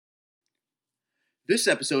This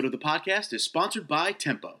episode of the podcast is sponsored by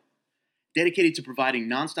Tempo. Dedicated to providing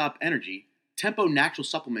nonstop energy, Tempo natural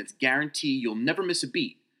supplements guarantee you'll never miss a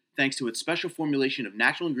beat thanks to its special formulation of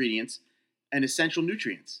natural ingredients and essential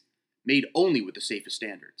nutrients, made only with the safest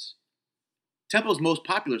standards. Tempo's most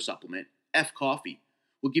popular supplement, F-Coffee,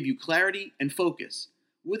 will give you clarity and focus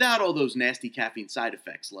without all those nasty caffeine side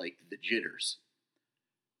effects like the jitters.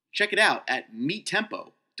 Check it out at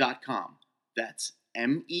meettempo.com. That's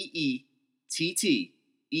meettempo.com.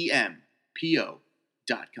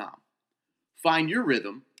 Find your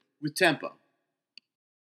rhythm with Tempo.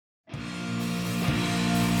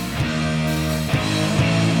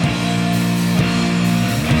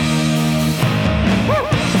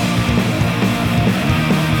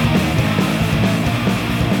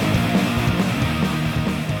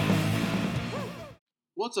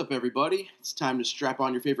 What's up, everybody? It's time to strap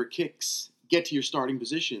on your favorite kicks, get to your starting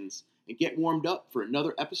positions, and get warmed up for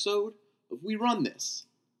another episode of We Run This.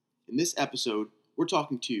 In this episode, we're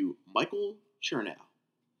talking to Michael Chernow.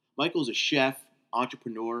 Michael's a chef,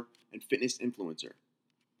 entrepreneur, and fitness influencer.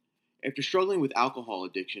 After struggling with alcohol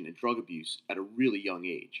addiction and drug abuse at a really young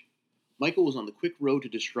age, Michael was on the quick road to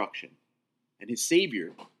destruction, and his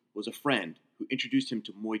savior was a friend who introduced him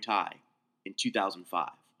to Muay Thai in 2005.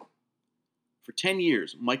 For 10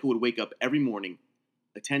 years, Michael would wake up every morning,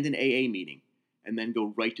 attend an AA meeting, and then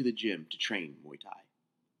go right to the gym to train Muay Thai.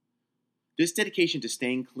 This dedication to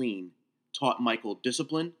staying clean taught Michael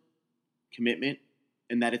discipline, commitment,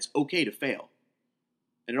 and that it's okay to fail.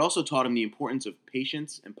 And it also taught him the importance of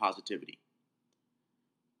patience and positivity.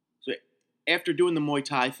 So after doing the Muay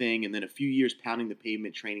Thai thing and then a few years pounding the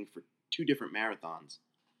pavement training for 2 different marathons,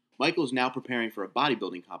 Michael is now preparing for a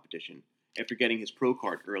bodybuilding competition after getting his pro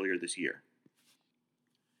card earlier this year.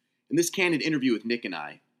 In this candid interview with Nick and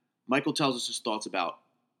I, Michael tells us his thoughts about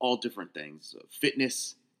all different things: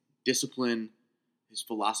 fitness, discipline, his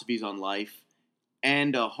philosophies on life,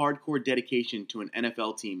 and a hardcore dedication to an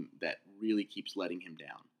NFL team that really keeps letting him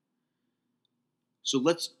down. So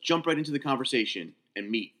let's jump right into the conversation and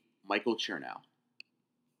meet Michael Chernow.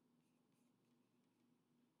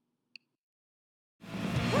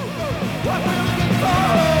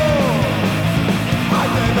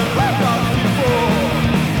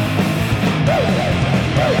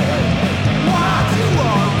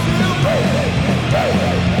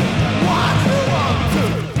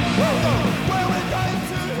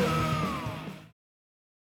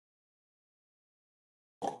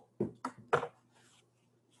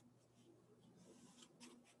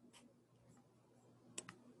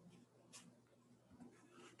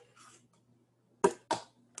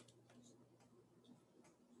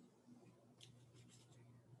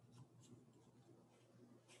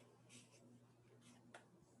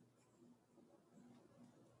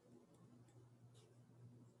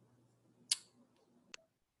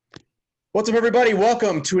 What's up, everybody?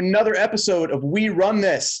 Welcome to another episode of We Run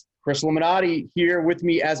This. Chris Illuminati here with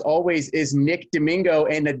me, as always, is Nick Domingo,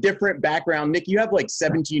 and a different background. Nick, you have like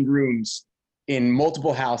 17 rooms in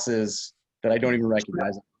multiple houses that I don't even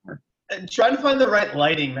recognize anymore. Trying to find the right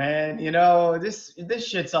lighting, man. You know, this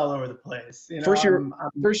shit's all over the place. You know,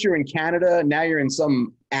 first you're in Canada, now you're in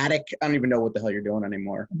some attic. I don't even know what the hell you're doing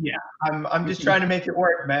anymore. Yeah, I'm just trying to make it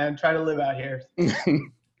work, man. Trying to live out here.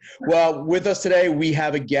 Well, with us today, we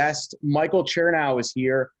have a guest. Michael Chernow is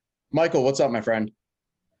here. Michael, what's up, my friend?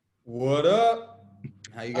 What up?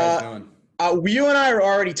 How you guys doing? You and I are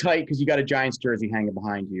already tight because you got a Giants jersey hanging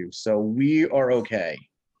behind you, so we are okay.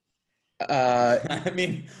 I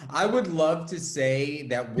mean, I would love to say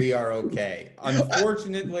that we are okay.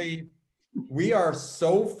 Unfortunately, we are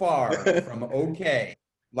so far from okay.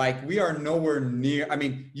 Like, we are nowhere near. I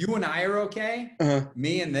mean, you and I are okay. Uh-huh.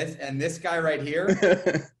 Me and this guy right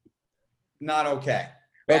here, not okay.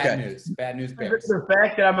 Bad news bears. The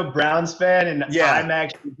fact that I'm a Browns fan and I'm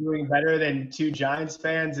actually doing better than 2 Giants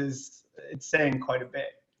fans it's saying quite a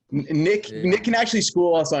bit. Nick can actually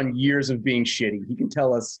school us on years of being shitty. He can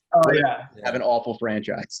tell us have an awful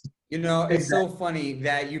franchise. You know, it's so funny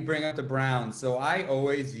that you bring up the Browns. So I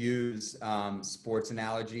always use sports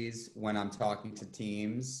analogies when I'm talking to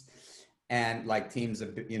teams, and like teams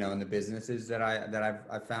of, you know, in the businesses that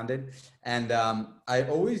I've founded. And I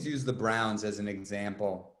always use the Browns as an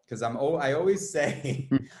example because I always say,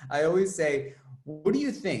 what do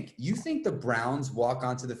you think? You think the Browns walk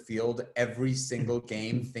onto the field every single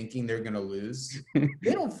game thinking they're going to lose?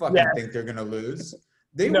 They don't fucking think they're going to lose.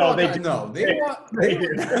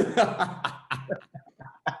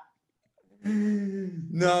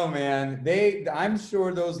 No, man. I'm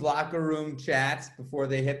sure those locker room chats before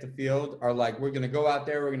they hit the field are like, we're going to go out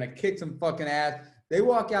there, we're going to kick some fucking ass. They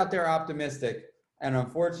walk out there optimistic. And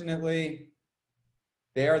unfortunately,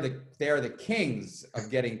 They are the kings of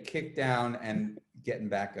getting kicked down and getting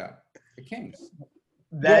back up. The kings.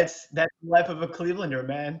 That's the life of a Clevelander,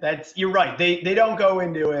 man. You're right. They don't go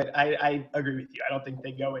into it. I agree with you. I don't think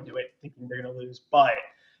they go into it thinking they're going to lose. But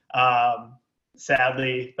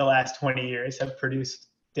sadly, the last 20 years have produced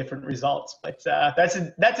different results. But that's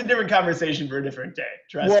a different conversation for a different day.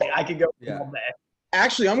 Trust me, I could go all day.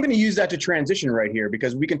 Actually, I'm going to use that to transition right here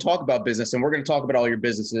because we can talk about business and we're going to talk about all your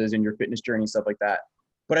businesses and your fitness journey and stuff like that.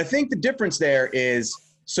 But I think the difference there is,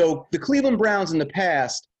 so the Cleveland Browns in the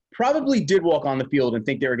past probably did walk on the field and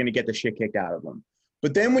think they were going to get the shit kicked out of them.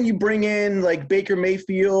 But then when you bring in like Baker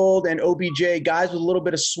Mayfield and OBJ, guys with a little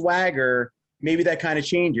bit of swagger, maybe that kind of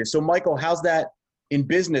changes. So Michael, how's that in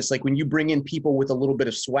business? Like when you bring in people with a little bit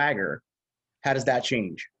of swagger, how does that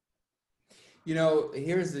change?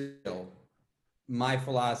 Here's the deal. My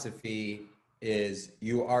philosophy is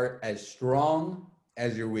you are as strong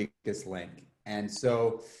as your weakest link. And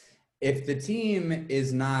so if the team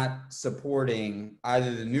is not supporting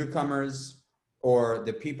either the newcomers or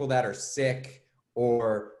the people that are sick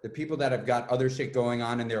or the people that have got other shit going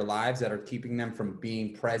on in their lives that are keeping them from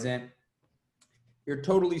being present, you're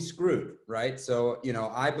totally screwed, right? So,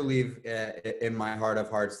 I believe in my heart of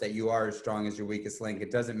hearts that you are as strong as your weakest link.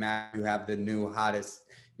 It doesn't matter if you have the new hottest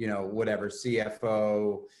whatever,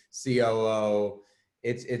 CFO, COO,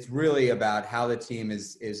 it's really about how the team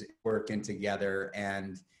is working together.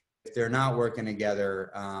 And if they're not working together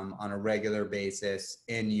on a regular basis,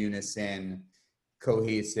 in unison,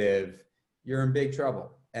 cohesive, you're in big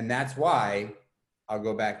trouble. And that's why I'll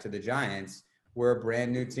go back to the Giants. We're a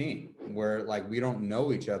brand new team. We're like, we don't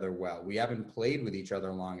know each other well. We haven't played with each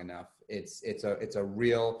other long enough. It's a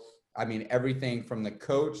real, everything from the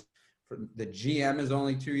coach. The GM is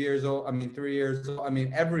only 2 years old. 3 years old.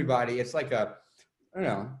 Everybody. It's like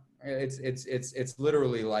it's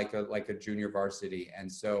literally like a junior varsity.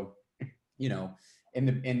 And so,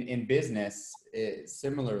 in business,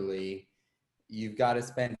 similarly, you've got to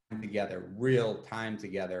spend real time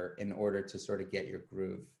together in order to sort of get your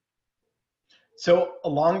groove. So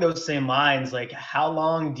along those same lines, like how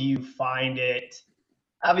long do you find it?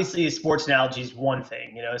 Obviously, a sports analogy is one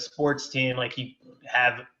thing. A sports team, like you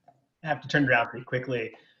have to turn it around pretty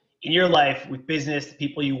quickly. In your life, with business, the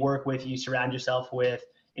people you work with, you surround yourself with,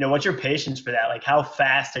 what's your patience for that? Like how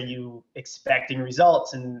fast are you expecting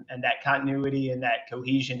results and that continuity and that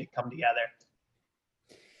cohesion to come together?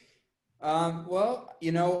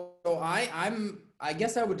 I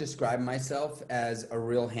guess I would describe myself as a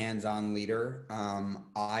real hands-on leader.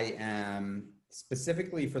 I am,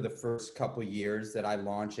 specifically for the first couple of years that I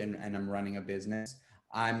launch and I'm running a business,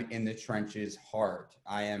 I'm in the trenches hard.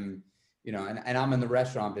 I am, and I'm in the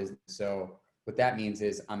restaurant business. So what that means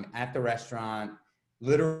is I'm at the restaurant.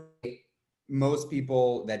 Literally, most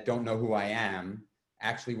people that don't know who I am,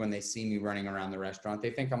 actually, when they see me running around the restaurant,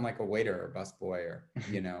 they think I'm like a waiter or busboy or,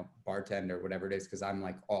 bartender, whatever it is, because I'm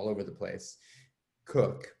like all over the place,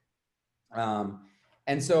 cook.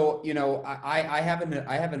 And so, I have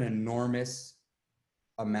an enormous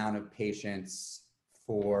amount of patience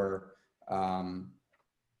for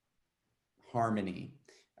harmony.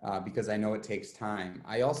 Because I know it takes time.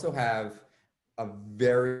 I also have a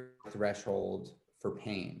very threshold for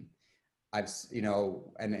pain.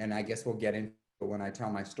 And I guess we'll get into it when I tell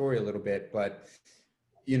my story a little bit, but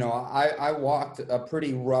I walked a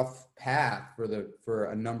pretty rough path for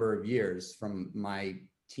a number of years, from my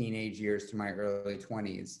teenage years to my early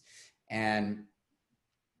 20s. And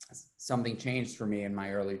something changed for me in my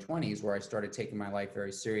early 20s where I started taking my life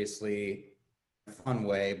very seriously, fun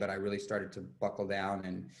way, but I really started to buckle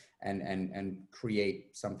down and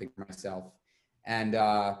create something for myself. And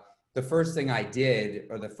the first thing I did,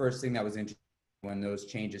 or the first thing that was interesting when those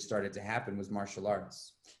changes started to happen, was martial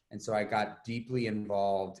arts. And so I got deeply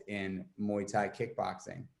involved in Muay Thai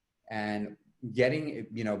kickboxing, and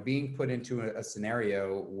being put into a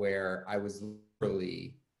scenario where I was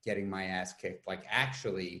literally getting my ass kicked, like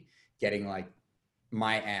actually getting like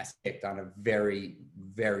my ass kicked on a very,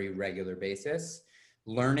 very regular basis,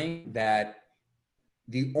 learning that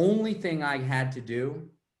the only thing I had to do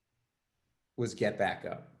was get back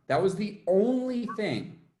up. That was the only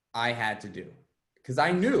thing I had to do, because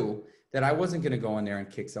I knew that I wasn't going to go in there and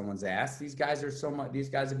kick someone's ass. These guys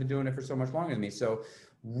have been doing it for so much longer than me. So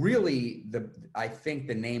really, I think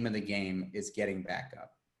the name of the game is getting back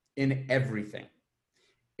up in everything.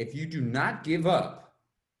 If you do not give up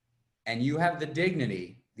and you have the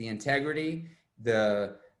dignity, the integrity,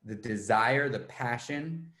 the desire, the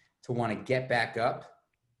passion to want to get back up,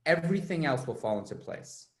 everything else will fall into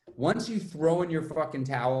place. Once you throw in your fucking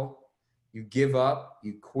towel, you give up,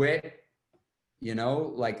 you quit,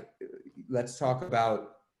 let's talk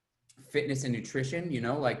about fitness and nutrition. You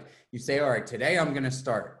know, like you say, all right, today I'm going to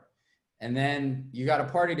start. And then you got a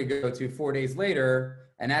party to go to 4 days later.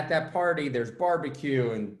 And at that party, there's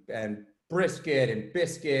barbecue and brisket and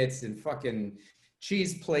biscuits and fucking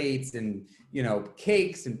cheese plates and, you know,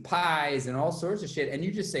 cakes and pies and all sorts of shit. And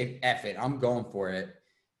you just say, F it, I'm going for it.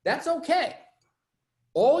 That's okay.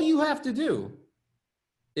 All you have to do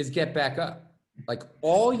is get back up. Like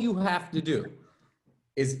all you have to do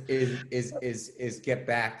is get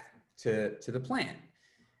back to the plan.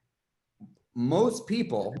 Most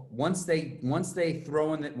people, once they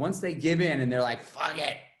give in and they're like, fuck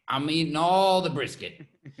it, I'm eating all the brisket.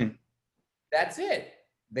 That's it.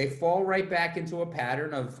 They fall right back into a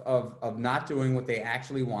pattern of not doing what they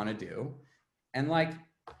actually want to do and like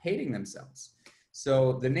hating themselves.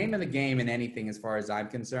 So the name of the game in anything, as far as I'm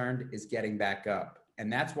concerned, is getting back up.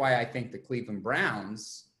 And that's why I think the Cleveland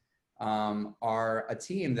Browns are a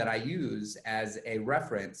team that I use as a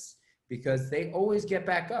reference, because they always get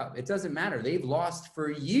back up. It doesn't matter. They've lost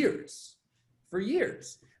for years.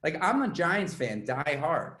 Like, I'm a Giants fan, die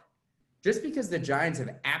hard. Just because the Giants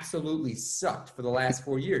have absolutely sucked for the last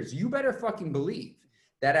 4 years, you better fucking believe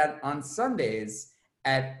that on Sundays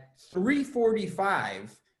at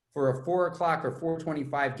 3:45 for a 4 o'clock or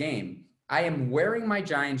 4:25 game, I am wearing my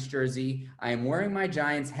Giants jersey. I am wearing my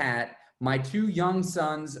Giants hat. My 2 young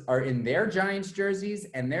sons are in their Giants jerseys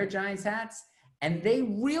and their Giants hats, and they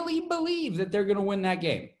really believe that they're going to win that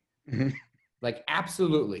game. Like,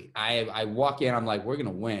 absolutely. I walk in, I'm like, we're going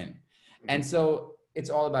to win. And so it's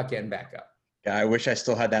all about getting back up. Yeah, I wish I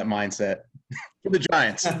still had that mindset for the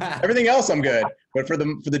Giants. Everything else I'm good, but for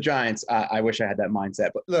the Giants, I wish I had that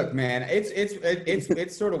mindset. But look, man,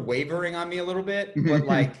 it's sort of wavering on me a little bit, but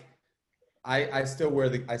like I still wear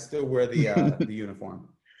the uniform.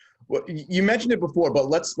 Well, you mentioned it before, but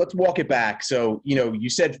let's walk it back. So, you know, you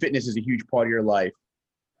said fitness is a huge part of your life.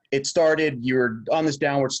 It started, you're on this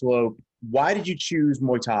downward slope. Why did you choose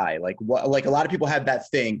Muay Thai? Like a lot of people have that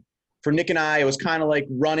thing. For Nick and I, it was kind of like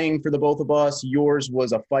running for the both of us. Yours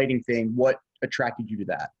was a fighting thing. What attracted you to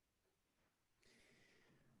that?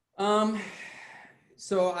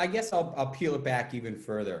 So I guess I'll peel it back even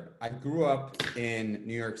further. I grew up in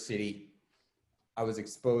New York City. I was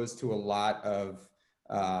exposed to a lot of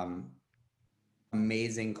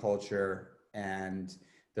amazing culture and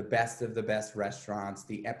the best of the best restaurants,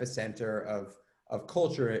 the epicenter of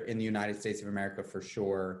culture in the United States of America, for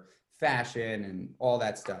sure. Fashion and all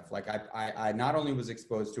that stuff. Like I not only was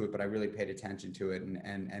exposed to it, but I really paid attention to it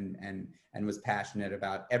and was passionate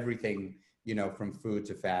about everything, you know, from food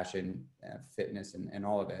to fashion, fitness and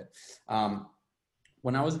all of it.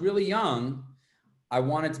 When I was really young, I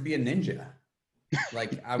wanted to be a ninja.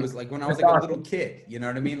 Like I was like, when I was like a little kid, you know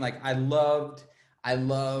what I mean? Like I loved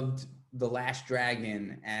The Last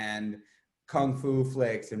Dragon and Kung Fu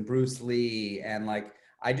flicks and Bruce Lee, and like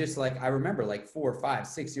I remember like 4, 5,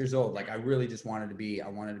 6 years old. Like I really just wanted to be a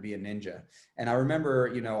ninja. And I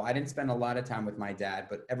remember, you know, I didn't spend a lot of time with my dad,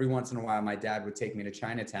 but every once in a while my dad would take me to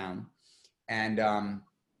Chinatown, and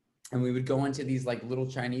we would go into these like little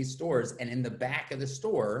Chinese stores, and in the back of the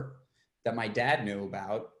store that my dad knew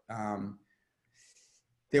about,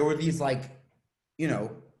 there were these like, you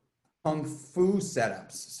know, Kung Fu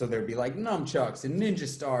setups. So there'd be like nunchucks and ninja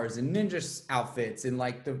stars and ninja outfits and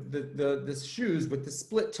like the shoes with the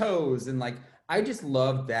split toes. And like, I just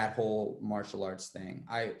loved that whole martial arts thing.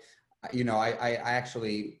 I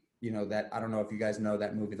actually, you know, that, I don't know if you guys know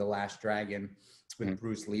that movie, The Last Dragon with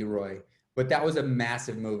Bruce Leroy, but that was a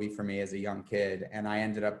massive movie for me as a young kid. And I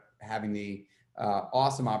ended up having the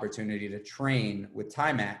awesome opportunity to train with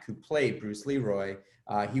Timac, who played Bruce Leroy.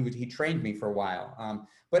 He trained me for a while.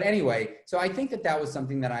 But anyway, so I think that was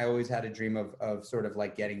something that I always had a dream of sort of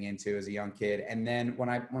like getting into as a young kid. And then when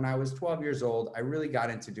I was 12 years old, I really got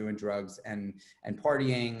into doing drugs and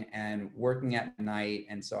partying and working at night.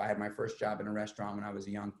 And so I had my first job in a restaurant when I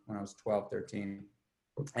was 12, 13.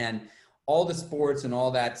 And all the sports and all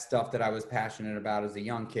that stuff that I was passionate about as a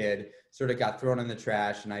young kid sort of got thrown in the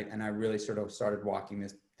trash. And I really sort of started walking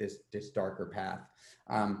this darker path.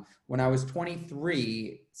 When I was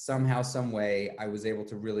 23, somehow, some way, I was able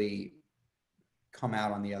to really come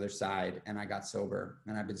out on the other side, and I got sober,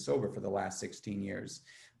 and I've been sober for the last 16 years.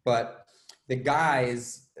 But a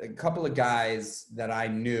couple of guys that I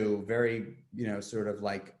knew very, you know, sort of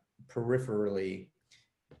like peripherally,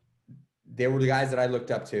 they were the guys that I looked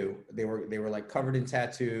up to. They were like covered in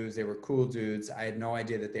tattoos. They were cool dudes. I had no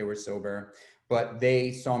idea that they were sober, but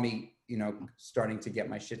they saw me, you know, starting to get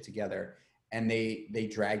my shit together. And they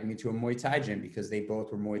dragged me to a Muay Thai gym because they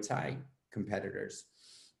both were Muay Thai competitors.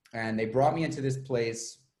 And they brought me into this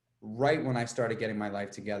place right when I started getting my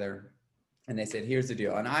life together. And they said, here's the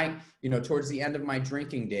deal. And I, towards the end of my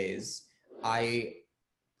drinking days, I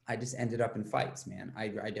just ended up in fights, man. I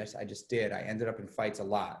just did. I ended up in fights a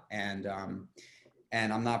lot. And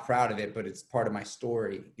I'm not proud of it, but it's part of my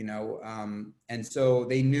story, and so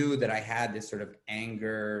they knew that I had this sort of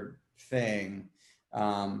anger thing.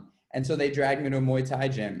 And so they dragged me to a Muay Thai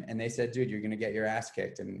gym and they said, dude, you're going to get your ass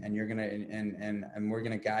kicked and you're going to, and we're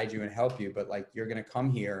going to guide you and help you. But like, you're going to come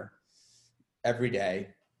here every day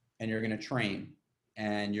and you're going to train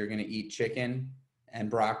and you're going to eat chicken and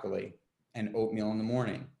broccoli and oatmeal in the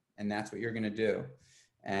morning. And that's what you're going to do.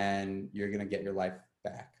 And you're going to get your life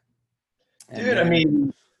back. And dude, I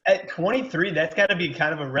mean, at 23, that's got to be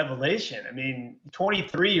kind of a revelation. I mean,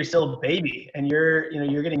 23, you're still a baby and you're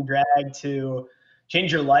getting dragged to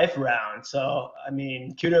change your life around. So, I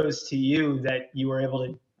mean, kudos to you that you were able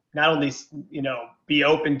to not only, be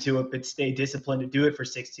open to it, but stay disciplined to do it for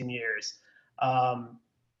 16 years. Not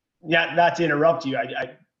to interrupt you.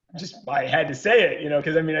 I had to say it,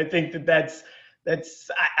 because I mean, I think that's,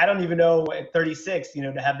 I don't even know at 36,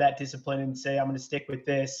 to have that discipline and say, I'm going to stick with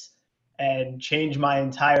this and change my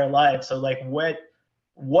entire life. So like what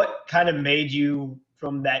kind of made you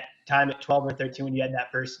from that time at 12 or 13 when you had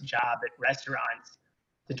that first job at restaurants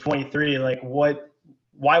to 23, like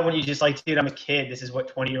why wouldn't you just like, dude, I'm a kid. This is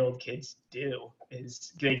what 20-year-old kids do,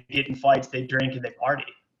 is they get in fights, they drink and they party.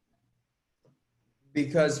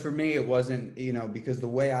 Because for me, it wasn't, because the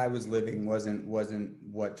way I was living wasn't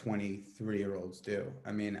what 23-year-olds do.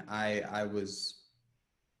 I mean, I was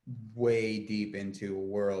way deep into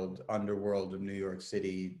underworld of New York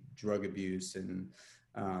City, drug abuse and,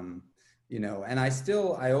 and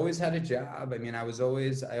I always had a job. I mean, I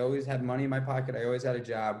always had money in my pocket. I always had a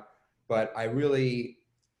job, but I really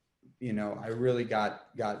got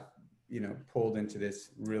pulled into this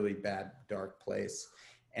really bad, dark place.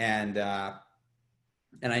 And I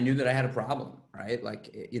knew that I had a problem, right? Like,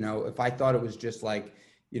 if I thought it was just like,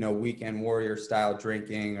 weekend warrior style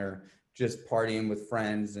drinking or just partying with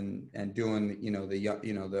friends and doing,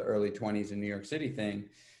 the early 20s in New York City thing,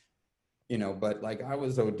 but like I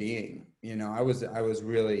was ODing, I was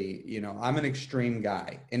really, I'm an extreme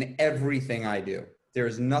guy in everything I do.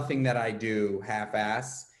 There's nothing that I do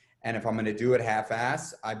half-ass. And if I'm going to do it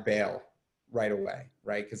half-ass, I bail right away,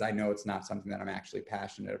 right? Because I know it's not something that I'm actually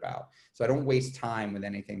passionate about. So I don't waste time with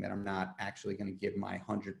anything that I'm not actually going to give my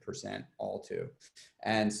 100% all to.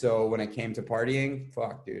 And so when it came to partying,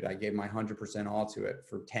 fuck, dude, I gave my 100% all to it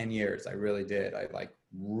for 10 years. I really did. I like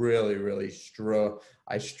really strove.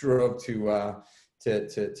 I strove to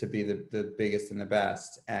be the biggest and the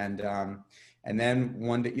best. And then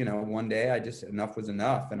one day I just, enough was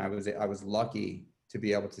enough. And I was lucky to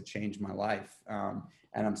be able to change my life.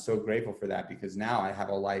 And I'm so grateful for that, because now I have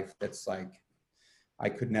a life that's like, I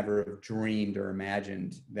could never have dreamed or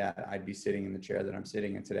imagined that I'd be sitting in the chair that I'm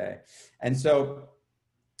sitting in today. And so,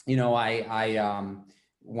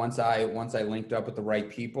 once I linked up with the right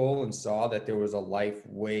people and saw that there was a life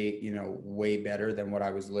way better than what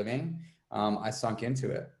I was living, I sunk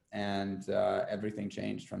into it, and everything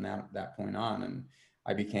changed from that point on. And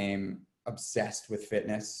I became obsessed with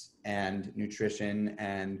fitness and nutrition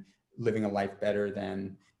and living a life better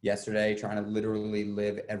than yesterday, trying to literally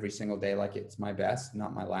live every single day like it's my best,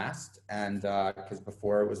 not my last. And because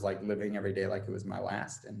before it was like living every day like it was my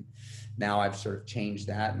last. And now I've sort of changed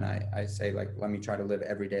that. And I say, like, let me try to live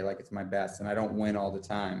every day like it's my best. And I don't win all the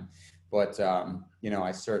time, but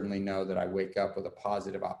I certainly know that I wake up with a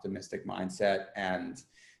positive, optimistic mindset, and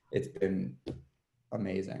it's been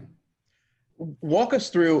amazing. Walk us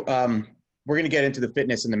through, we're going to get into the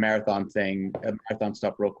fitness and the marathon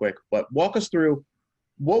stuff real quick, but walk us through,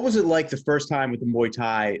 what was it like the first time with the Muay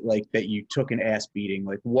Thai, like that you took an ass beating?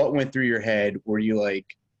 Like, what went through your head? Were you like,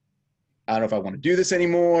 I don't know if I want to do this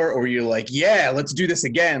anymore? Or were you like, yeah, let's do this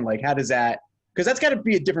again? Like, how does that, because that's got to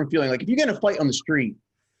be a different feeling. Like, if you get in a fight on the street,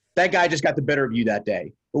 that guy just got the better of you that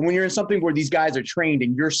day. But when you're in something where these guys are trained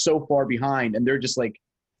and you're so far behind and they're just like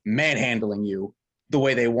manhandling you the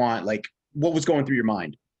way they want, like, what was going through your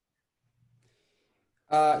mind?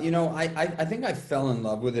 I think I fell in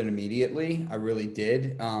love with it immediately. I really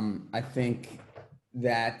did. I think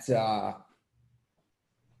that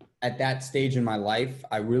at that stage in my life,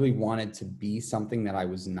 I really wanted to be something that I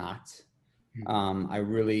was not. I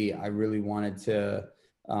really wanted to,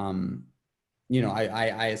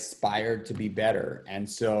 I aspired to be better. And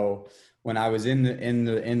so when I was in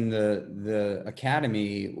the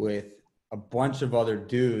academy with a bunch of other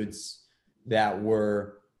dudes that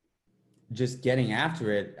were just getting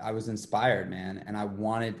after it, I was inspired, man. And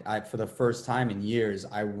for the first time in years,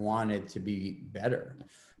 I wanted to be better.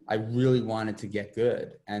 I really wanted to get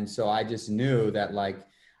good. And so I just knew that, like,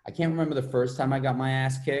 I can't remember the first time I got my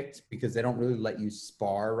ass kicked because they don't really let you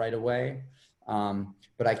spar right away.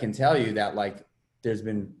 But I can tell you that like there's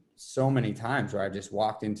been so many times where I just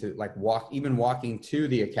walked into like walking to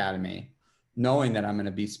the academy, knowing that I'm going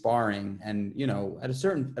to be sparring, and you know, at a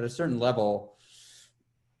certain level,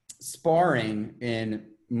 sparring in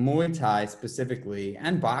Muay Thai specifically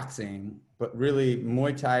and boxing, but really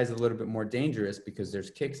Muay Thai is a little bit more dangerous because there's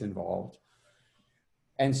kicks involved.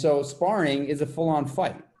 And so sparring is a full-on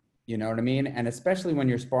fight, you know what I mean? And especially when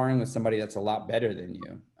you're sparring with somebody that's a lot better than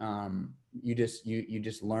you, you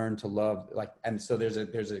just learn to love, like, and so there's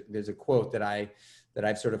a quote that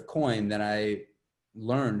I've sort of coined that I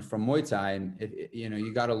learned from Muay Thai, and you know,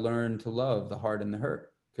 you got to learn to love the hard and the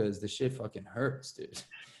hurt, because the shit fucking hurts, dude.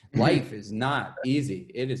 Life is not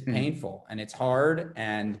easy. It is painful and it's hard.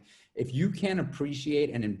 And if you can't appreciate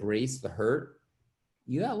and embrace the hurt,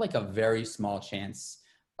 you got like a very small chance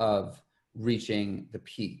of reaching the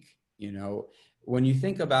peak. You know, when you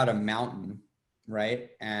think about a mountain, right?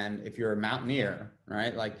 And if you're a mountaineer,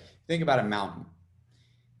 right? Like think about a mountain,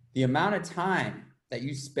 the amount of time that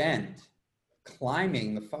you spend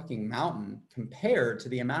climbing the fucking mountain compared to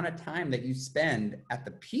the amount of time that you spend at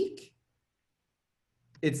the peak,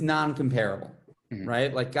 it's non-comparable,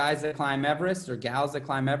 right? Like guys that climb Everest or gals that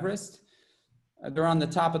climb Everest, they're on the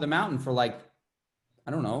top of the mountain for like,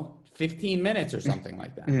 I don't know, 15 minutes or something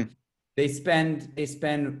like that. They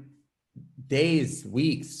spend days,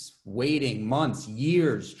 weeks, waiting, months,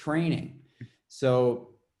 years training. So,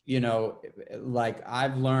 you know, like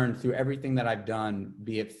I've learned through everything that I've done,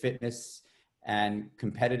 be it fitness and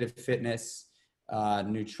competitive fitness,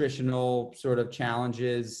 nutritional sort of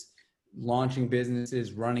challenges, launching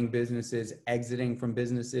businesses, running businesses, exiting from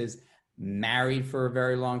businesses, married for a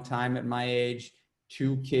very long time at my age,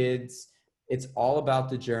 2 kids. It's all about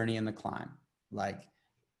the journey and the climb. Like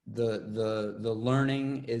the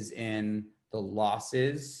learning is in the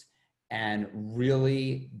losses and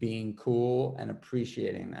really being cool and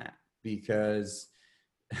appreciating that, because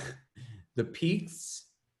the peaks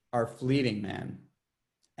are fleeting, man.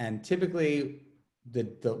 And typically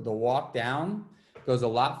the walk down goes a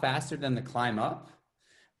lot faster than the climb up.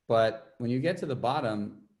 But when you get to the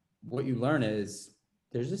bottom, what you learn is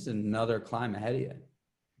there's just another climb ahead of you.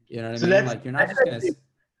 You know what I mean? Like you're not just going to,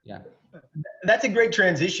 yeah. That's a great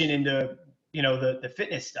transition into, you know, the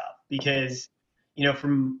fitness stuff, because, you know,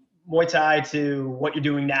 from Muay Thai to what you're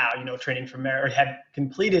doing now, you know, training for or have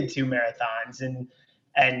completed 2 marathons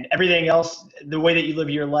and everything else, the way that you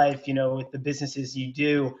live your life, you know, with the businesses you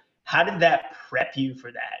do, how did that prep you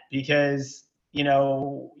for that? Because, you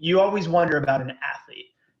know, you always wonder about an athlete.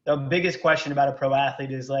 The biggest question about a pro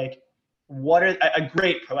athlete is like, what are a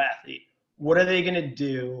great pro athlete? What are they going to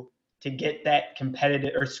do to get that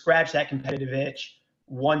competitive or scratch that competitive itch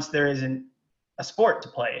once there isn't a sport to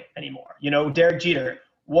play anymore? You know, Derek Jeter,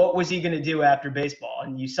 what was he going to do after baseball?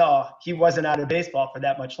 And you saw he wasn't out of baseball for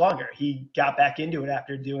that much longer. He got back into it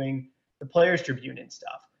after doing the Players Tribune and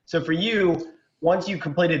stuff. So for you, once you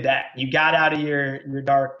completed that, you got out of your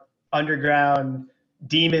dark underground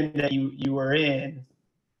demon that you were in,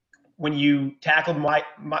 when you tackled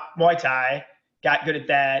Muay Thai, got good at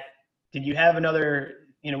that, did you have another,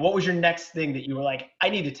 you know, what was your next thing that you were like, I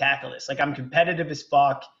need to tackle this? Like, I'm competitive as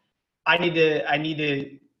fuck. I need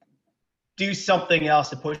to do something else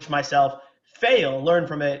to push myself, fail, learn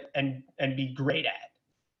from it, and be great at.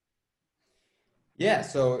 Yeah.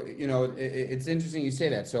 So, you know, it's interesting you say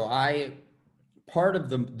that. So part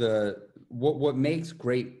of what makes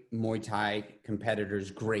great Muay Thai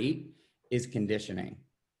competitors great is conditioning,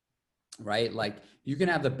 right? Like you can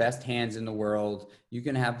have the best hands in the world. You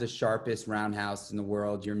can have the sharpest roundhouse in the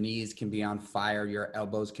world. Your knees can be on fire. Your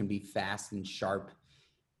elbows can be fast and sharp.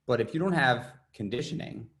 But if you don't have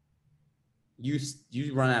conditioning, you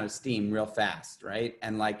run out of steam real fast, right?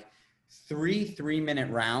 And like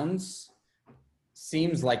 3-minute rounds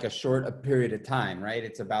seems like a period of time, right?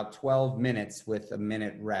 It's about 12 minutes with a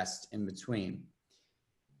minute rest in between.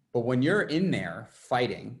 But when you're in there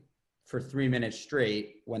fighting for 3 minutes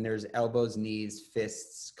straight, when there's elbows, knees,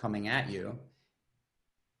 fists coming at you,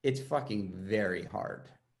 it's fucking very hard.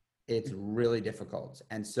 It's really difficult.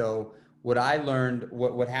 And so what I learned,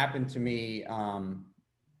 what happened to me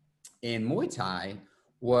in Muay Thai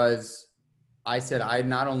was I said, I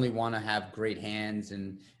not only want to have great hands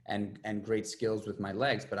and great skills with my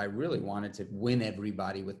legs, but I really wanted to win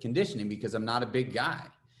everybody with conditioning because I'm not a big guy.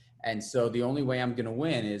 And so the only way I'm going to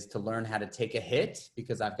win is to learn how to take a hit,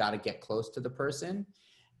 because I've got to get close to the person.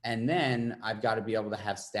 And then I've got to be able to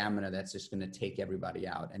have stamina that's just going to take everybody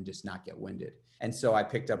out and just not get winded. And so I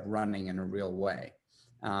picked up running in a real way.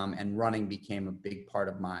 And running became a big part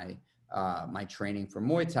of my my training for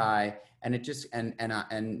Muay Thai, and it just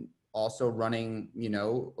and also running,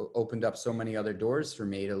 opened up so many other doors for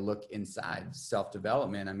me to look inside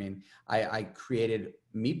self-development. I mean, I created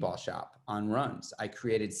Meatball Shop on runs. I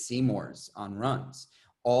created Seymour's on runs.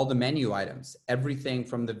 All the menu items, everything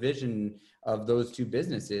from the vision of those two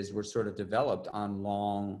businesses were sort of developed on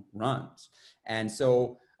long runs. And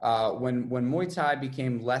so when Muay Thai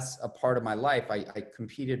became less a part of my life, I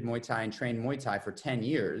competed Muay Thai and trained Muay Thai for 10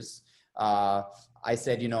 years. I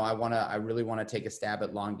said, I really want to take a stab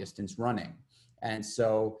at long distance running. And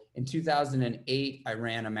so in 2008, I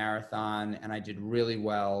ran a marathon and I did really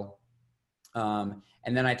well. And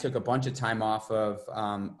then I took a bunch of time off of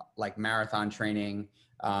like marathon training.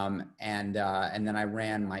 And then I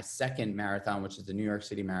ran my second marathon, which is the New York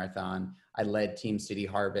City Marathon. I led Team City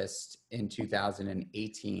Harvest in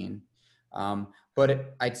 2018.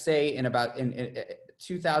 But I'd say in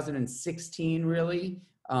 2016, really,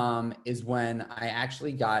 is when I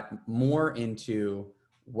actually got more into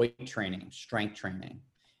weight training, strength training.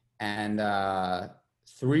 And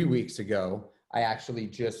 3 weeks ago, I actually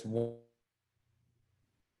just won.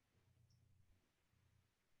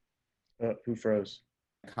 Who froze?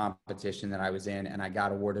 Competition that I was in, and I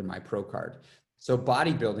got awarded my pro card. So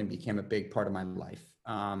bodybuilding became a big part of my life.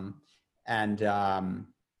 And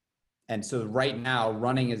so right now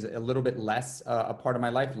running is a little bit less a part of my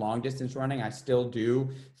life. Long distance running, I still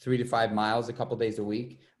do 3 to 5 miles a couple days a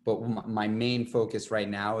week, but my main focus right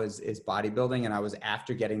now is bodybuilding. And I was,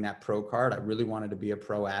 after getting that pro card, I really wanted to be a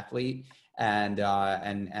pro athlete. And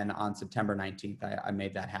on September 19th, I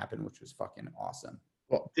made that happen, which was fucking awesome.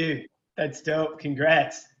 Well, dude, that's dope.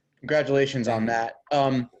 Congrats. Congratulations on that.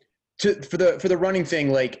 For the running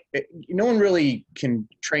thing, like, no one really can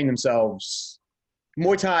train themselves.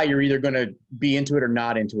 Muay Thai, you're either going to be into it or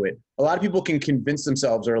not into it. A lot of people can convince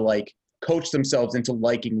themselves or like coach themselves into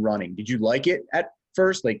liking running. Did you like it at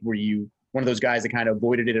first? Like, were you one of those guys that kind of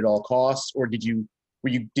avoided it at all costs, or did you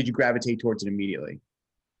gravitate towards it immediately?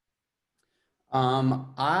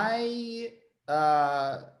 I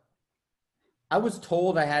was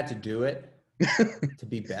told I had to do it to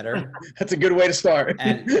be better. That's a good way to start.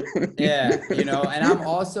 And yeah, and I'm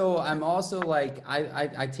also like,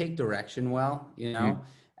 I take direction well,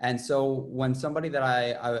 And so when somebody that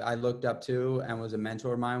I looked up to and was a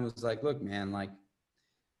mentor of mine was like, look, man, like,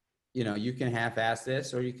 you can half-ass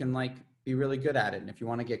this, or you can like be really good at it. And if you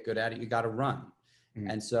want to get good at it, you got to run. Mm-hmm.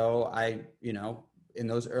 And so in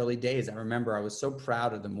those early days, I remember I was so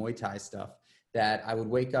proud of the Muay Thai stuff that I would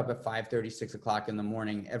wake up at 5:30, 6 o'clock in the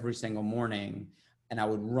morning, every single morning, and I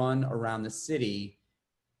would run around the city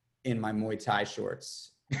in my Muay Thai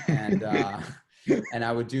shorts. And, and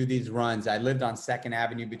I would do these runs. I lived on 2nd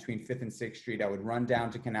Avenue between 5th and 6th Street. I would run down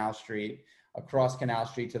to Canal Street, across Canal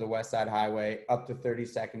Street to the West Side Highway, up to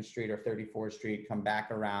 32nd Street or 34th Street, come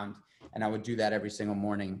back around. And I would do that every single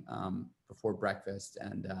morning before breakfast.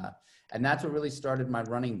 And that's what really started my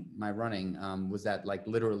running, was that, like,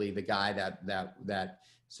 literally the guy that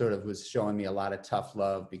sort of was showing me a lot of tough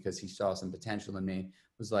love because he saw some potential in me,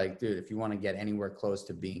 was like, dude, if you want to get anywhere close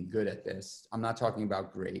to being good at this, I'm not talking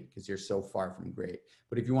about great because you're so far from great,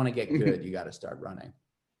 but if you want to get good, you got to start running.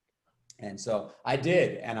 And so I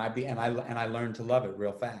did, and I learned to love it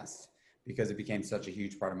real fast because it became such a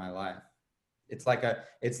huge part of my life. It's like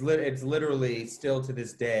it's literally still to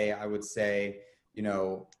this day, I would say,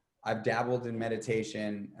 I've dabbled in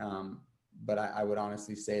meditation, but I would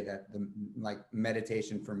honestly say that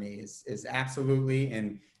meditation for me is absolutely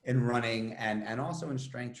in running and also in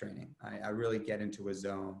strength training. I really get into a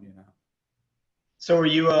zone, So are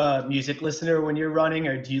you a music listener when you're running,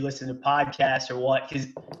 or do you listen to podcasts or what? Because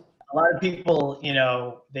a lot of people,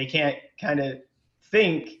 they can't kind of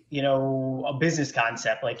think, a business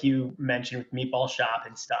concept like you mentioned with Meatball Shop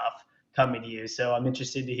and stuff coming to you. So I'm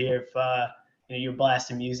interested to hear if, you're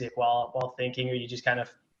blasting music while thinking, or you just kind of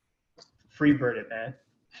freebird it, man.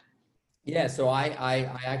 Yeah. So I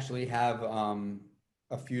actually have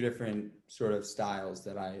a few different sort of styles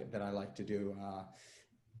that I like to do.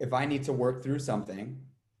 If I need to work through something,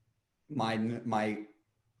 my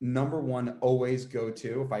number one always go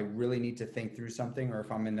to, if I really need to think through something, or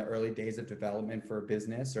if I'm in the early days of development for a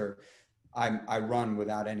business, or I run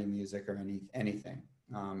without any music or anything.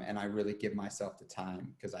 And I really give myself the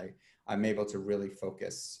time because I'm able to really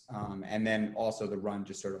focus. And then also the run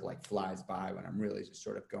just sort of like flies by when I'm really just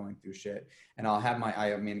sort of going through shit. And I'll have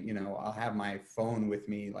I'll have my phone with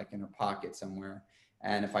me, like in a pocket somewhere.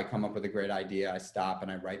 And if I come up with a great idea, I stop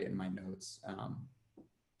and I write it in my notes.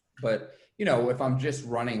 But if I'm just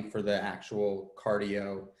running for the actual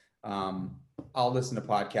cardio, I'll listen to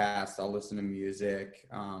podcasts, I'll listen to music.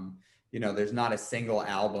 there's not a single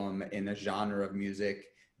album in a genre of music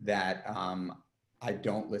that I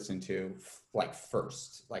don't listen to like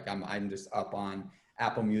first. Like I'm just up on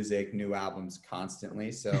Apple Music, new albums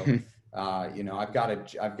constantly. So, I've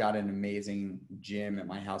got an amazing gym at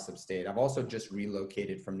my house upstate. I've also just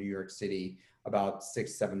relocated from New York City about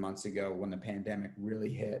 6-7 months ago when the pandemic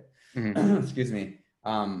really hit. Excuse me.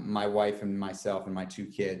 My wife and myself and my 2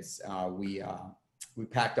 kids, we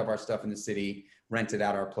packed up our stuff in the city, rented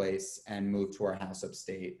out our place, and moved to our house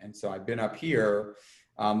upstate. And so I've been up here,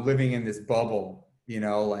 living in this bubble,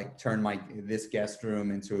 like turn this guest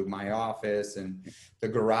room into my office and the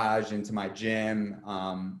garage into my gym.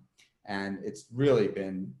 And it's really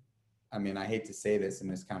been, I hate to say this in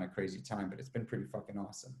this kind of crazy time, but it's been pretty fucking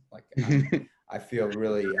awesome. Like I feel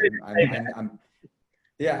really, I've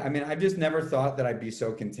just never thought that I'd be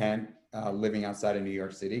so content living outside of New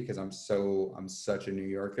York City, because I'm such a New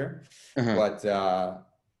Yorker. But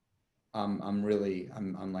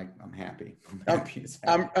I'm happy.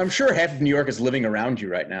 I'm sure half of New York is living around you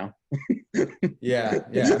right now. Yeah.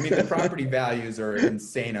 The property values are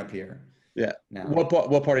insane up here. Yeah. Now, what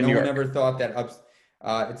part of New York? No one ever thought that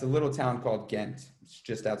it's a little town called Ghent. It's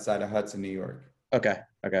just outside of Hudson, New York. Okay.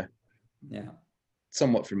 Yeah.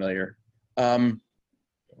 Somewhat familiar.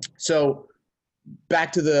 So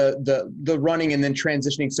back to the running and then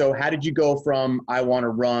transitioning. So how did you go from I want to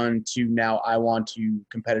run to now I want to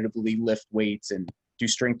competitively lift weights and do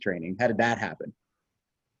strength training? How did that happen?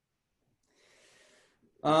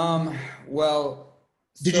 I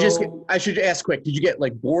should ask quick, did you get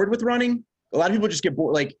like bored with running? A lot of people just get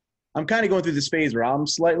bored. Like I'm kind of going through this phase where I'm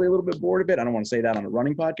slightly a little bit bored of it. I don't want to say that on a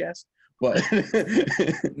running podcast, but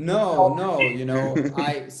no,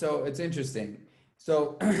 so it's interesting.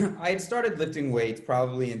 So I had started lifting weights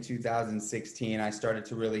probably in 2016. I started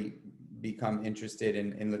to really become interested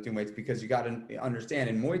in lifting weights, because you got to understand,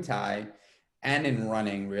 in Muay Thai and in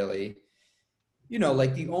running, really,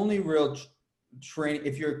 like the only real training,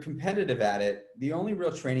 if you're competitive at it, the only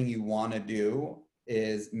real training you want to do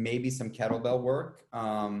is maybe some kettlebell work,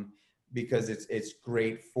 because it's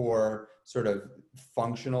great for sort of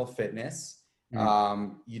functional fitness.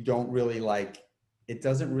 You don't really it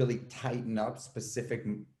doesn't really tighten up specific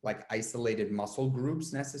like isolated muscle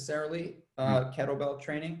groups necessarily, kettlebell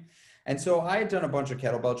training. And so I had done a bunch of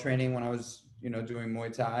kettlebell training when I was, doing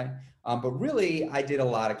Muay Thai, but really I did a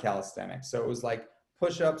lot of calisthenics. So it was like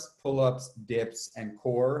push-ups, pull-ups, dips, and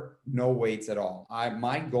core, no weights at all.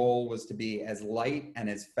 My goal was to be as light and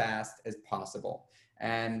as fast as possible.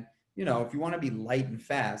 And, if you want to be light and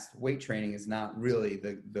fast, weight training is not really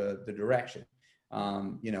the direction.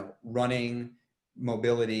 Running,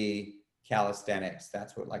 mobility, calisthenics,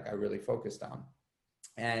 that's what I really focused on.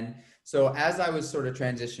 And so as I was sort of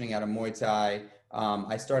transitioning out of Muay Thai,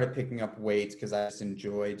 I started picking up weights because I just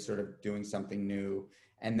enjoyed sort of doing something new.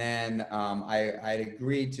 And then I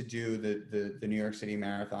agreed to do the New York City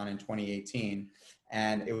Marathon in 2018.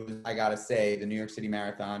 And it was, I gotta say, the New York City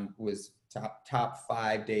Marathon was top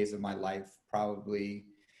 5 days of my life, probably.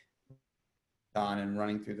 On and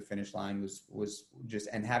running through the finish line was just,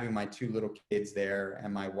 and having my 2 little kids there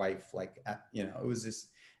and my wife,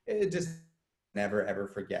 it just never ever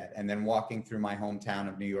forget. And then walking through my hometown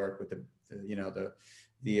of New York with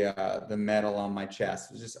the medal on my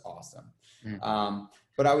chest was just awesome.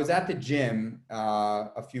 But I was at the gym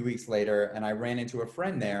a few weeks later, and I ran into a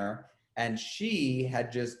friend there, and she had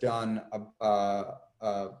just done a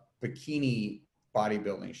bikini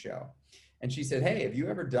bodybuilding show. And she said, "Hey, have you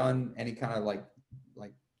ever done any kind of like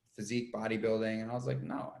physique bodybuilding?" And I was like,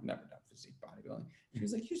 "No, I've never done physique bodybuilding." She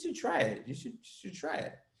was like, "You should try it. You should try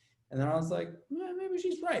it." And then I was like, maybe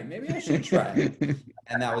she's right. Maybe I should try it.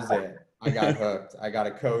 And that was it. I got hooked. I got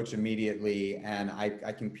a coach immediately, and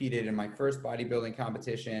I competed in my first bodybuilding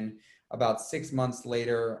competition about 6 months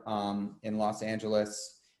later in Los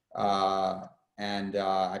Angeles. And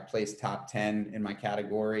I placed top 10 in my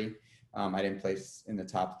category. I didn't place in the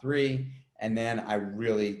top 3. And then I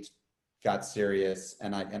really got serious,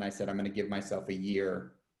 and I said, I'm going to give myself a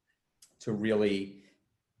year to really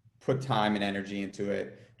put time and energy into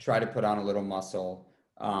it, try to put on a little muscle,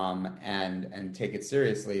 and take it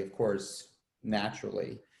seriously, of course,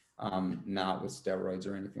 naturally, not with steroids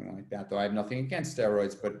or anything like that, though I have nothing against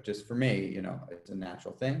steroids, but just for me, it's a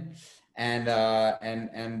natural thing. And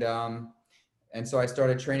so I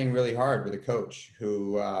started training really hard with a coach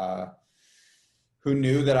who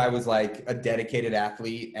knew that I was like a dedicated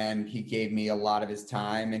athlete, and he gave me a lot of his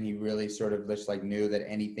time, and he really sort of just knew that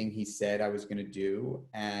anything he said I was going to do.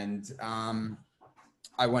 And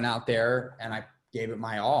I went out there and I gave it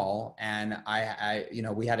my all. And I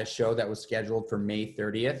we had a show that was scheduled for May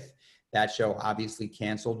 30th That show obviously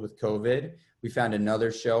canceled with COVID. We found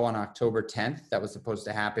another show on October 10th that was supposed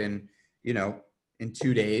to happen, you know, in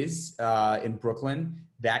 2 days in Brooklyn.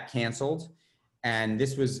 That canceled. And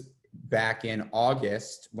this was back in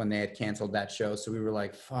August when they had canceled that show. So we were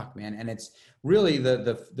like, fuck, man. And it's really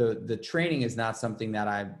the training is not something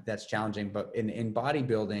that's challenging, but in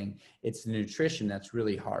bodybuilding, it's the nutrition that's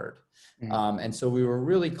really hard. Mm-hmm. And so we were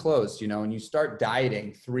really close, you know, and you start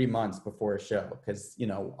dieting 3 months before a show because, you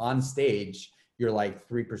know, on stage, you're like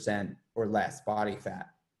 3% or less body fat.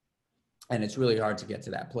 And it's really hard to get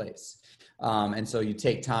to that place. And so you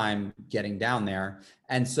take time getting down there.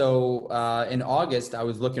 And so in August, I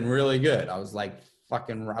was looking really good. I was like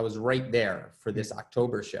I was right there for this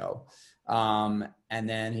October show. And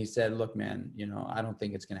then he said, look, man, you know, I don't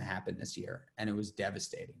think it's going to happen this year. And it was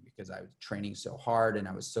devastating because I was training so hard and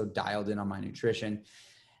I was so dialed in on my nutrition.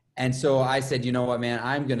 And so I said, you know what, man,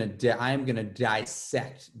 I'm going to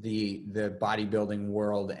dissect the bodybuilding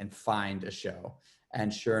world and find a show.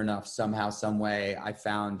 And sure enough, somehow, some way, I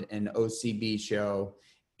found an OCB show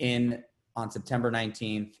on September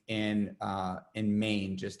 19th in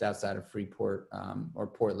Maine, just outside of Freeport or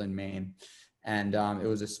Portland, Maine. And it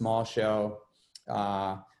was a small show,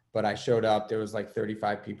 but I showed up. There was like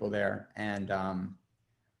 35 people there, and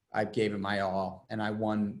I gave it my all. And I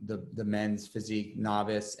won the men's physique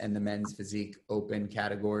novice and the men's physique open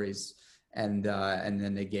categories. And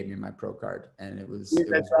then they gave me my pro card, and it was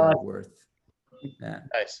really worth. Yeah.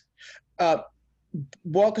 Nice.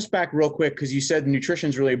 Walk us back real quick, because you said nutrition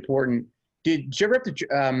is really important. Did you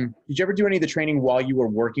ever do any of the training while you were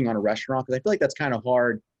working on a restaurant? Because I feel like that's kind of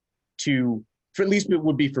hard for at least it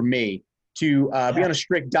would be for me, to be on a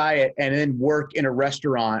strict diet and then work in a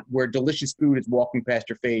restaurant where delicious food is walking past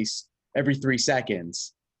your face every 3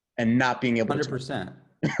 seconds and not being able 100%.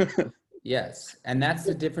 Yes. And that's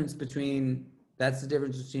the difference between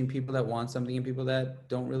people that want something and people that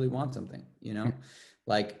don't really want something, you know?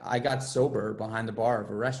 Like, I got sober behind the bar of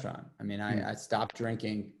a restaurant. I mean, I stopped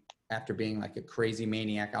drinking after being like a crazy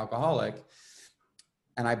maniac alcoholic,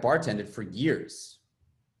 and I bartended for years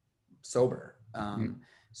sober.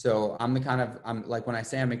 So I'm like, when I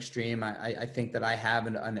say I'm extreme, I think that I have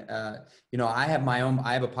I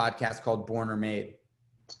have a podcast called Born or Made,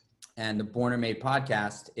 and the Born or Made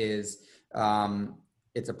podcast is,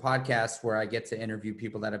 it's a podcast where I get to interview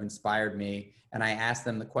people that have inspired me, and I ask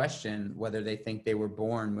them the question whether they think they were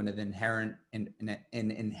born with an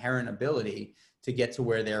inherent ability to get to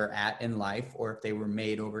where they're at in life, or if they were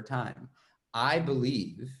made over time. I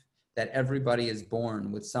believe that everybody is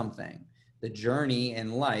born with something. The journey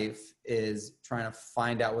in life is trying to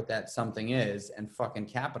find out what that something is and fucking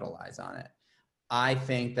capitalize on it. I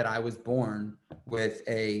think that I was born with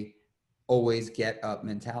a always get up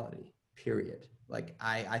mentality, period. Like,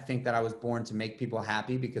 I think that I was born to make people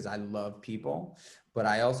happy because I love people, but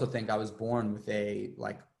I also think I was born with a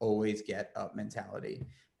like always get up mentality.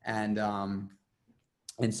 And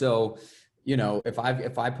so, you know, if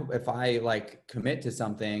I like commit to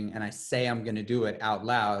something and I say I'm going to do it out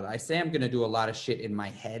loud, I say I'm going to do a lot of shit in my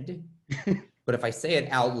head, but if I say it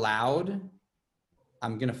out loud,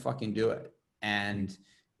 I'm going to fucking do it. And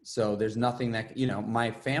so there's nothing that, you know,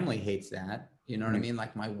 my family hates that. You know what I mean?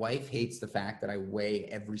 Like, my wife hates the fact that I weigh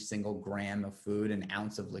every single gram of food, an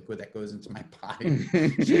ounce of liquid that goes into my body.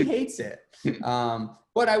 She hates it.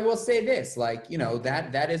 But I will say this, like, you know,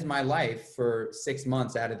 that is my life for 6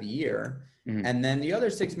 months out of the year. Mm-hmm. And then the other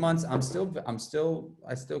 6 months, I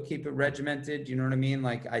still keep it regimented. You know what I mean?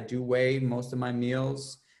 Like, I do weigh most of my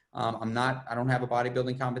meals. I don't have a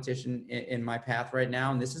bodybuilding competition in my path right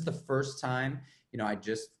now. And this is the first time, you know, I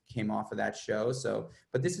just came off of that show.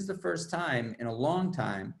 But this is the first time in a long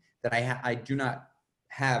time that I do not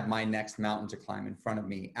have my next mountain to climb in front of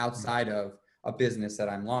me outside of a business that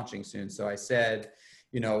I'm launching soon. So I said,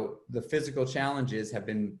 you know, the physical challenges have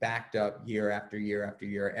been backed up year after year after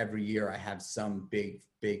year. Every year I have some big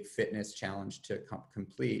fitness challenge to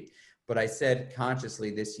complete. But I said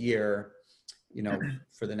consciously this year, you know,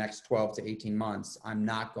 for the next 12 to 18 months, I'm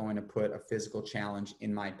not going to put a physical challenge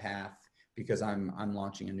in my path, because I'm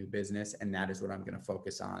launching a new business, and that is what I'm going to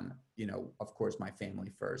focus on. You know, of course, my family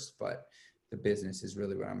first, but the business is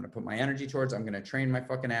really what I'm going to put my energy towards. I'm going to train my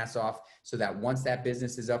fucking ass off so that once that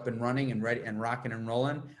business is up and running and ready and rocking and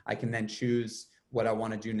rolling, I can then choose what I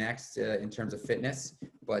want to do next in terms of fitness.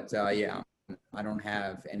 But yeah, I don't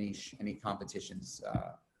have any competitions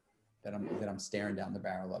that I'm staring down the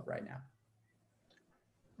barrel of right now.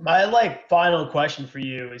 My like final question for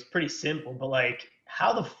you is pretty simple, but like,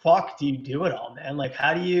 how the fuck do you do it all, man? Like,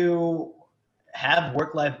 how do you have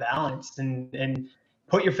work-life balance and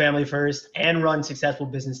put your family first and run successful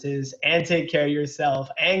businesses and take care of yourself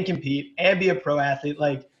and compete and be a pro athlete.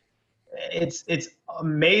 Like, it's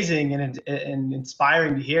amazing and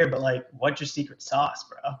inspiring to hear, but like, what's your secret sauce,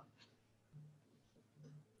 bro?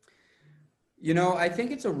 You know, I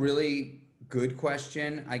think it's a really good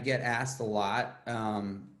question. I get asked a lot.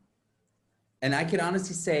 And I can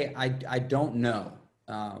honestly say I don't know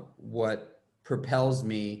what propels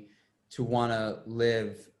me to want to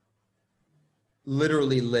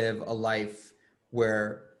literally live a life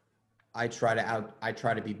where I try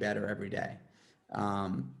to be better every day.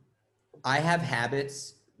 I have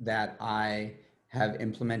habits that I have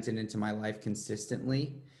implemented into my life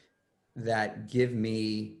consistently that give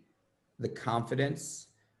me the confidence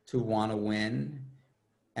to want to win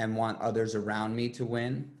and want others around me to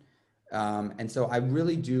win. And so I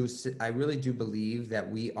really do believe that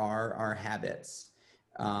we are our habits,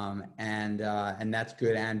 and that's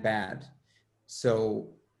good and bad. So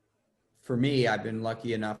for me, I've been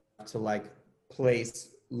lucky enough to like place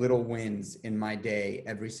little wins in my day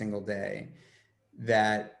every single day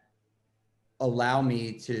that allow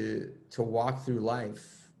me to walk through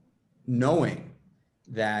life knowing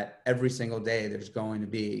that every single day there's going to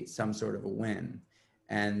be some sort of a win.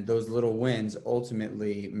 And those little wins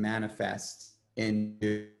ultimately manifest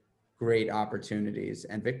into great opportunities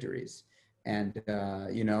and victories. And,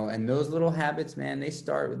 you know, and those little habits, man,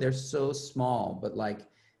 they're so small, but like,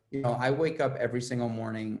 you know, I wake up every single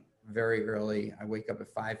morning very early. I wake up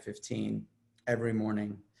at 5:15 every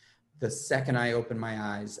morning. The second I open my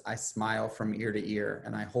eyes, I smile from ear to ear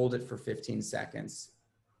and I hold it for 15 seconds.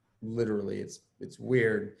 Literally, it's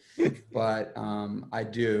weird, but I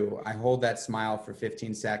do. I hold that smile for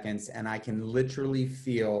 15 seconds and I can literally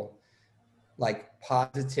feel like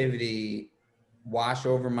positivity wash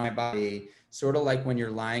over my body, sort of like when you're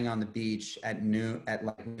lying on the beach at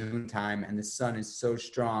noontime and the sun is so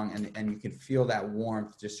strong and you can feel that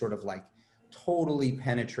warmth just sort of like totally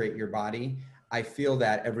penetrate your body. I feel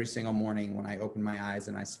that every single morning when I open my eyes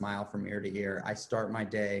and I smile from ear to ear. I start my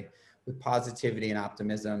day with positivity and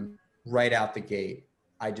optimism right out the gate.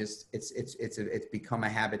 It's become a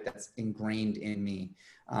habit that's ingrained in me.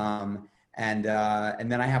 And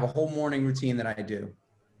then I have a whole morning routine that I do.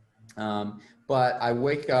 But I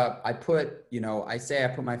wake up, I say I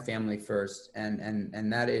put my family first,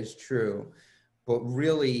 and that is true, but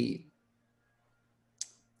really,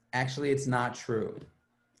 actually it's not true.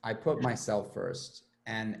 I put myself first,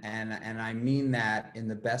 and I mean that in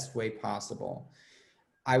the best way possible.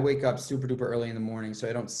 I wake up super duper early in the morning, so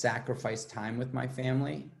I don't sacrifice time with my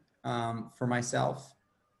family for myself,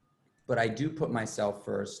 but I do put myself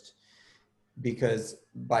first because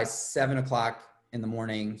by 7 o'clock in the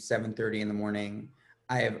morning, 7:30 in the morning,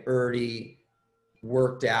 I have already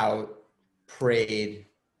worked out, prayed,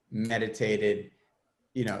 meditated,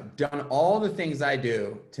 you know, done all the things I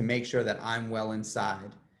do to make sure that I'm well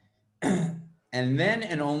inside. And then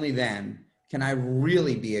and only then can I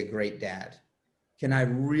really be a great dad. Can I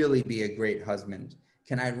really be a great husband?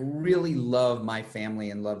 Can I really love my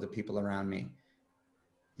family and love the people around me?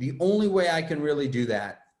 The only way I can really do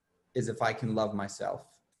that is if I can love myself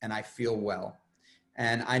and I feel well.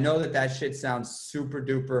 And I know that shit sounds super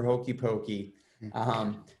duper hokey pokey,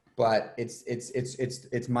 but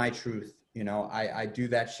it's my truth. You know, I do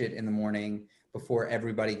that shit in the morning before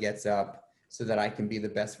everybody gets up so that I can be the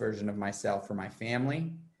best version of myself for my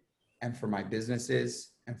family and for my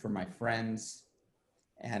businesses and for my friends.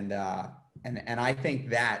 And I think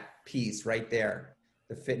that piece right there,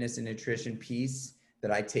 the fitness and nutrition piece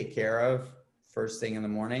that I take care of first thing in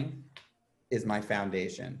the morning is my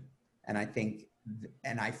foundation. And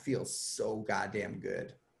I feel so goddamn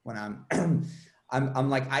good when I'm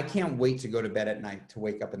like, I can't wait to go to bed at night to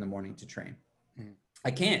wake up in the morning to train. I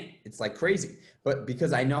can't, it's like crazy, but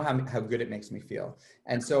because I know how good it makes me feel.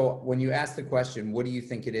 And so when you ask the question, what do you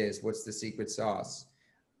think it is? What's the secret sauce?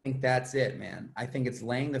 I think that's it, man. I think it's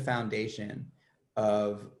laying the foundation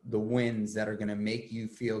of the wins that are going to make you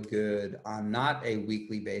feel good on not a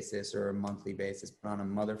weekly basis or a monthly basis, but on a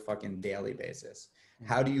motherfucking daily basis.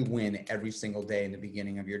 How do you win every single day in the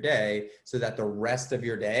beginning of your day so that the rest of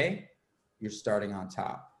your day, you're starting on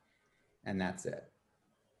top? And that's it.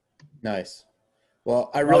 Nice. Well,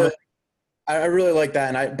 I really like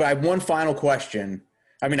that. But I have one final question.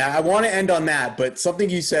 I mean, I want to end on that, but something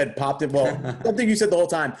you said something you said the whole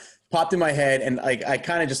time popped in my head, and I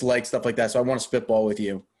kind of just like stuff like that, so I want to spitball with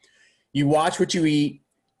you. You watch what you eat,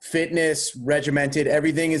 fitness, regimented,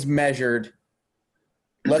 everything is measured.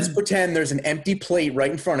 Let's pretend there's an empty plate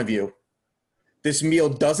right in front of you. This meal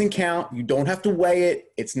doesn't count. You don't have to weigh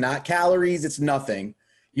it. It's not calories. It's nothing.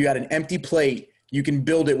 You got an empty plate. you can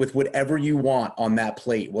build it with whatever you want on that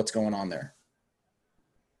plate. What's going on there?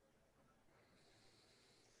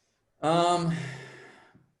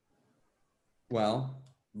 Well,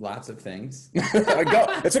 lots of things. Go.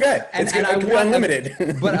 It's okay. It's unlimited.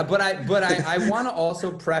 but I want to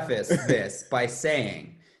also preface this by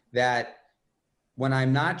saying that when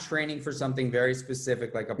I'm not training for something very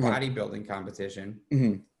specific, like a bodybuilding competition,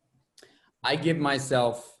 I give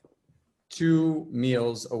myself 2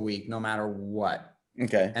 meals a week, no matter what.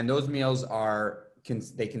 Okay. And those meals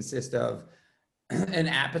they consist of an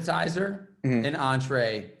appetizer, an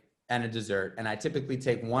entree, and a dessert. And I typically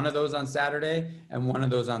take one of those on Saturday and one of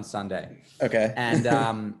those on Sunday. Okay.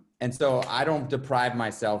 And so I don't deprive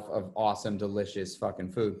myself of awesome, delicious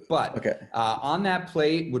fucking food. But on that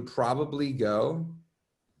plate would probably go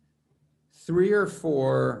 3 or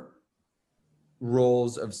 4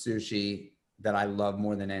 rolls of sushi that I love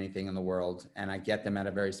more than anything in the world. And I get them at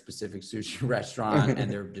a very specific sushi restaurant and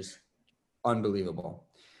they're just unbelievable.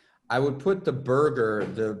 I would put the burger,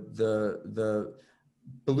 the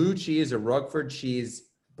blue cheese or Roquefort cheese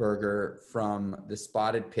burger from the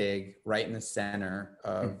Spotted Pig right in the center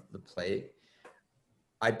of the plate.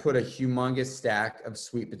 I'd put a humongous stack of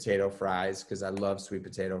sweet potato fries because I love sweet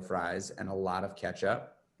potato fries and a lot of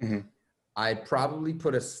ketchup. I'd probably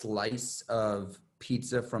put a slice of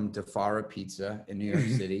pizza from DeFara Pizza in New York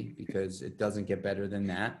City because it doesn't get better than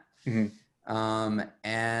that.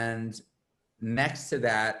 And next to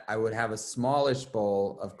that, I would have a smallish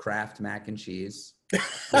bowl of Kraft mac and cheese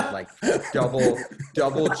with like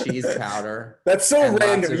double cheese powder. That's so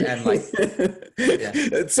random.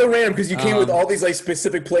 It's so random because you came with all these like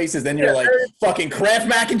specific places, then you're like fucking Kraft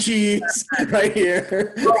mac and cheese right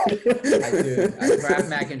here. Kraft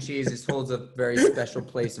mac and cheese just holds a very special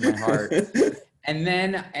place in my heart. And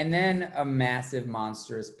then a massive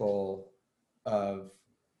monstrous bowl of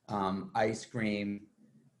ice cream,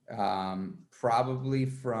 probably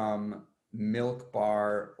from Milk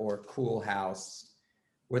Bar or Cool House,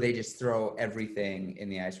 where they just throw everything in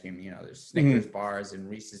the ice cream. You know, there's Snickers bars and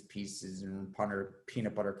Reese's Pieces and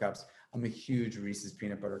peanut butter cups. I'm a huge Reese's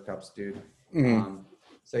peanut butter cups dude.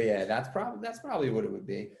 So yeah, that's probably what it would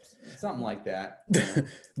be. Something like that.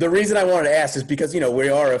 The reason I wanted to ask is because, you know, we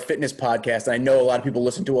are a fitness podcast. And I know a lot of people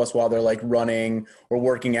listen to us while they're like running or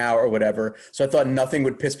working out or whatever. So I thought nothing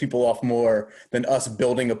would piss people off more than us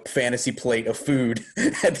building a fantasy plate of food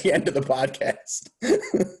at the end of the podcast.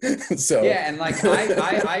 So yeah, and like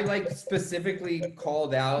I like specifically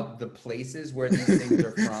called out the places where these things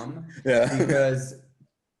are from. Because,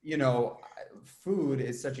 you know, food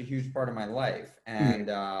is such a huge part of my life. And,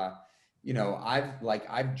 you know,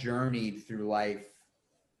 I've journeyed through life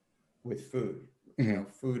with food. You know,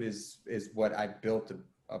 food is what I built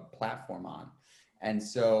a platform on. And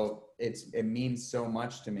so it means so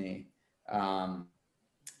much to me. You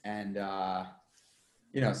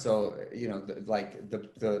know, so, you know,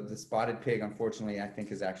 the Spotted Pig, unfortunately, I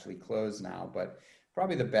think is actually closed now, but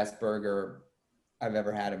probably the best burger I've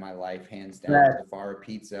ever had in my life, hands down, the DeFara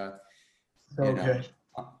Pizza. So good.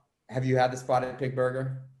 Have you had the Spotted Pig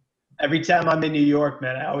burger? Every time I'm in New York,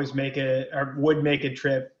 man, I always would make a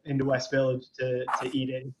trip into West Village to eat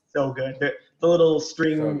it. It's so good. The little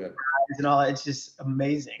string fries and all that, it's just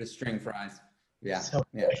amazing. The string fries. Yeah. So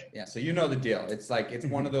yeah. So you know the deal. It's like, it's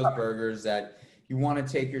one of those burgers that you want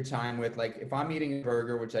to take your time with. Like if I'm eating a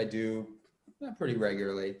burger, which I do pretty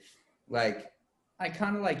regularly, like I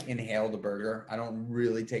kind of like inhale the burger. I don't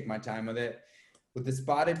really take my time with it. With the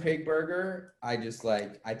Spotted Pig burger, I just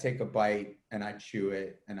like, I take a bite and I chew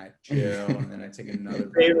it and I chill and then I take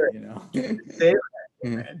another bite, you know?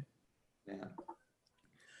 Man. Yeah.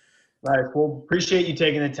 All right. Well, appreciate you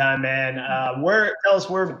taking the time, man. Tell us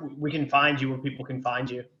where we can find you, where people can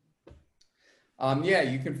find you. Yeah,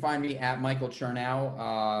 you can find me at Michael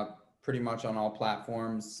Chernow, pretty much on all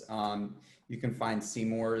platforms. You can find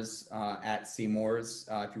Seymour's at Seymour's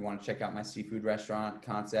if you want to check out my seafood restaurant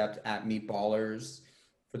concept, at Meatballers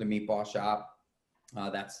for the meatball shop.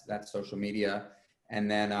 That's social media.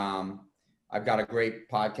 And then I've got a great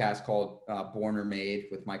podcast called Born or Made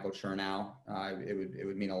with Michael Chernow. It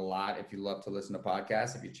would mean a lot if you love to listen to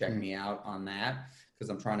podcasts, if you check me out on that, because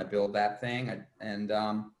I'm trying to build that thing. And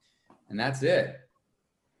that's it.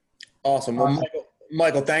 Awesome. Well,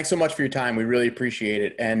 Michael, thanks so much for your time. We really appreciate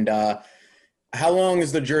it. And how long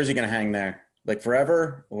is the jersey going to hang there? Like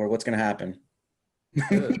forever, or what's going to happen?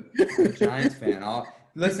 Dude, I'm a Giants fan. I'll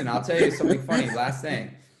tell you something funny. Last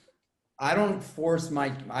thing. I don't force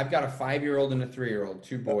I've got a 5-year-old and a 3-year-old,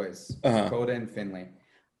 2 boys, Dakota and Finley.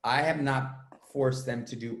 I have not forced them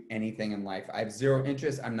to do anything in life. I have zero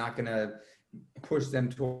interest. I'm not going to push them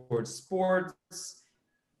towards sports.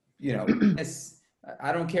 You know,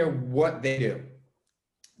 I don't care what they do.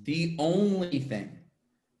 The only thing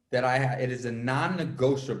that it is a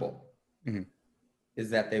non-negotiable, is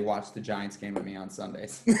that they watch the Giants game with me on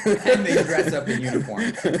Sundays and they dress up in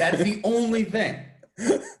uniform. That's the only thing.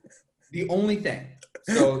 The only thing.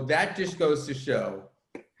 So that just goes to show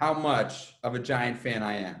how much of a Giant fan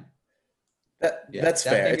I am. That's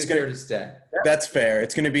fair. It's here to stay. That's fair.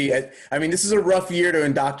 It's going to be, I mean, this is a rough year to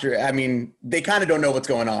indoctrinate. I mean, they kind of don't know what's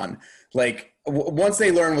going on. Like, once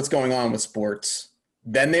they learn what's going on with sports,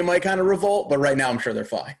 then they might kind of revolt. But right now, I'm sure they're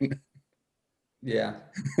fine. Yeah,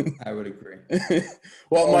 I would agree.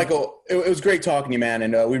 Well, Michael, it was great talking to you, man.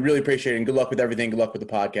 And we really appreciate it. And good luck with everything. Good luck with the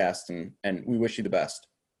podcast. And we wish you the best.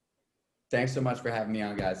 Thanks so much for having me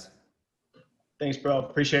on, guys. Thanks, bro.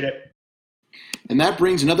 Appreciate it. And that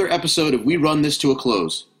brings another episode of We Run This to a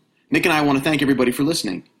close. Nick and I want to thank everybody for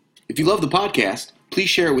listening. If you love the podcast, please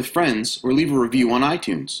share it with friends or leave a review on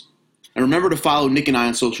iTunes. And remember to follow Nick and I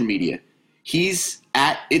on social media. He's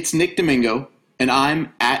at It's Nick Domingo, and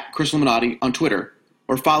I'm at Chris Illuminati on Twitter.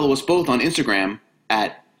 Or follow us both on Instagram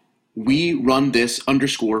at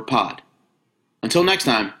WeRunThis_pod. Until next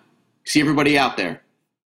time, see everybody out there.